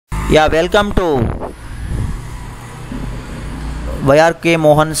Yeah, welcome to YRK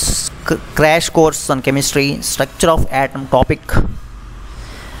Mohan's crash course on chemistry, structure of atom topic.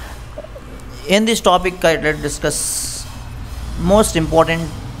 In this topic, I'd like to discuss most important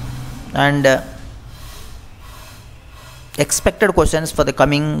and expected questions for the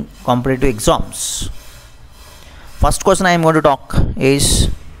coming competitive exams. First question I am going to talk is,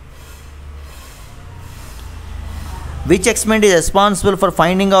 which experiment is responsible for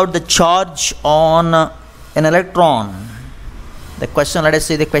finding out the charge on an electron? The question, let us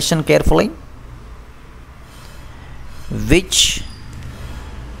see the question carefully. Which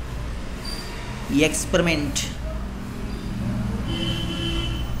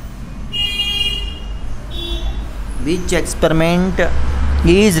experiment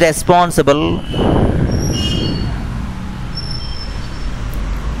is responsible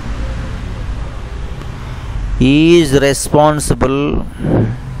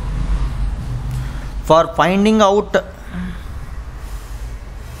for finding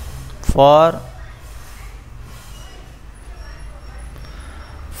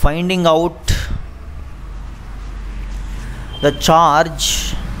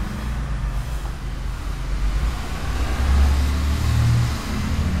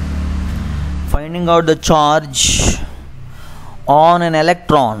out the charge on an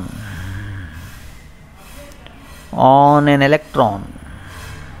electron.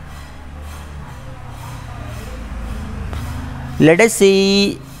 Let us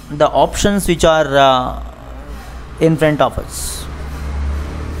see the options which are in front of us.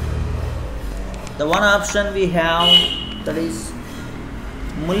 The one option we have, that is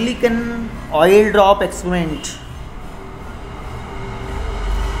Mulliken oil drop experiment.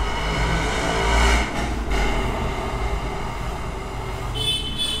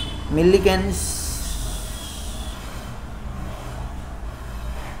 Millikan's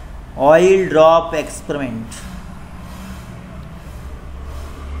oil drop experiment.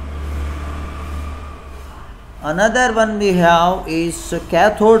 Another one we have is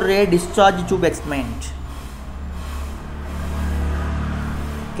cathode ray discharge tube experiment.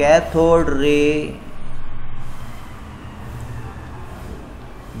 Cathode ray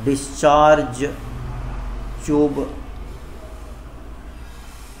discharge tube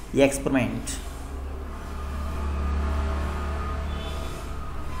experiment.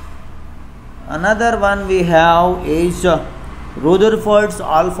 Another one we have is Rutherford's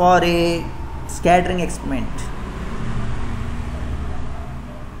alpha ray scattering experiment.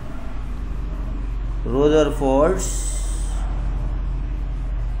 Rutherford's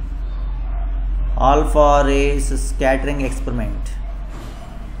alpha rays scattering experiment.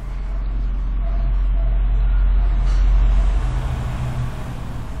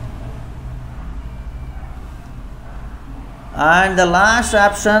 And the last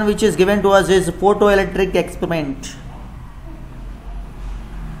option which is given to us is photoelectric experiment.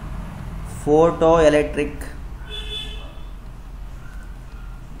 Photoelectric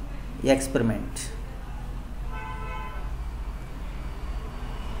experiment.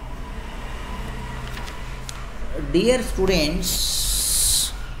 Dear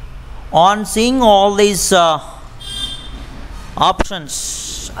students, on seeing all these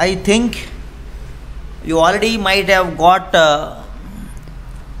options, I think you already might have got a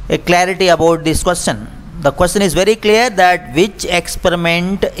clarity about this question. The question is very clear, that which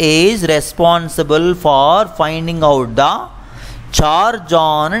experiment is responsible for finding out the charge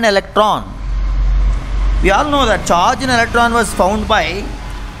on an electron. We all know that charge in an electron was found by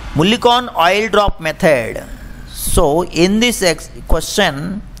Mulliken oil drop method. So in this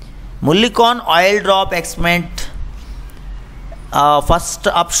question, Mulliken oil drop experiment, first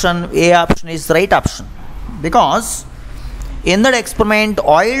option, A option is right option, because in that experiment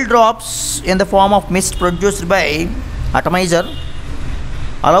oil drops in the form of mist produced by atomizer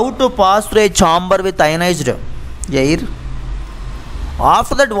allowed to pass through a chamber with ionized air.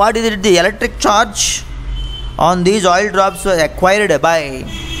 After that, what is it? The electric charge on these oil drops was acquired by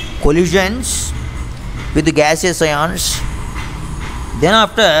collisions with the gaseous ions. Then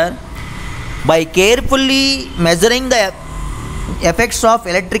after, by carefully measuring the effects of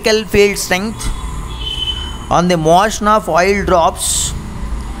electrical field strength on the motion of oil drops,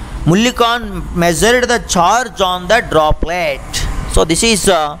 Mulliken measured the charge on the droplet. So this is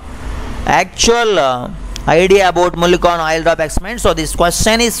actual idea about Mulliken oil drop experiment. So this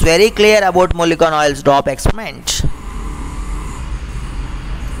question is very clear about Mulliken oil drop experiment.